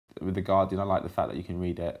with The Guardian, I like the fact that you can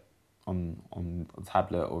read it on a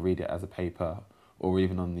tablet or read it as a paper or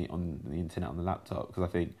even on the internet on the laptop, because I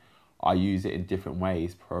think I use it in different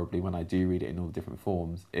ways. Probably when I do read it in all different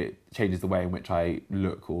forms, it changes the way in which I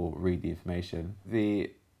look or read the information.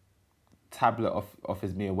 The tablet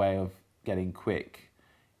offers me a way of getting quick,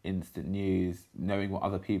 instant news, knowing what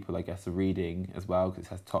other people, I guess, are reading as well, because it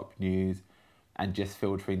has top news, and just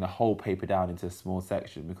filtering the whole paper down into a small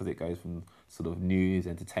section, because it goes from sort of news,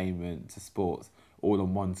 entertainment to sports, all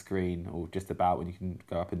on one screen, or just about, when you can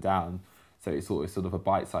go up and down. So it's sort of a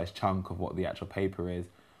bite-sized chunk of what the actual paper is.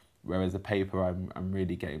 Whereas the paper, I'm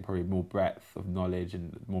really getting probably more breadth of knowledge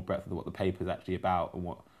and more breadth of what the paper is actually about and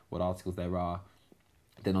what articles there are.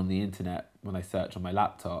 Then on the internet, when I search on my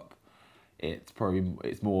laptop, it's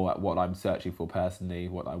more what I'm searching for personally,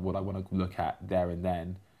 what I want to look at there and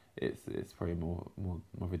then. It's probably more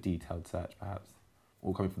of a detailed search, perhaps.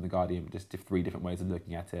 All coming from The Guardian, just three different ways of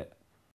looking at it.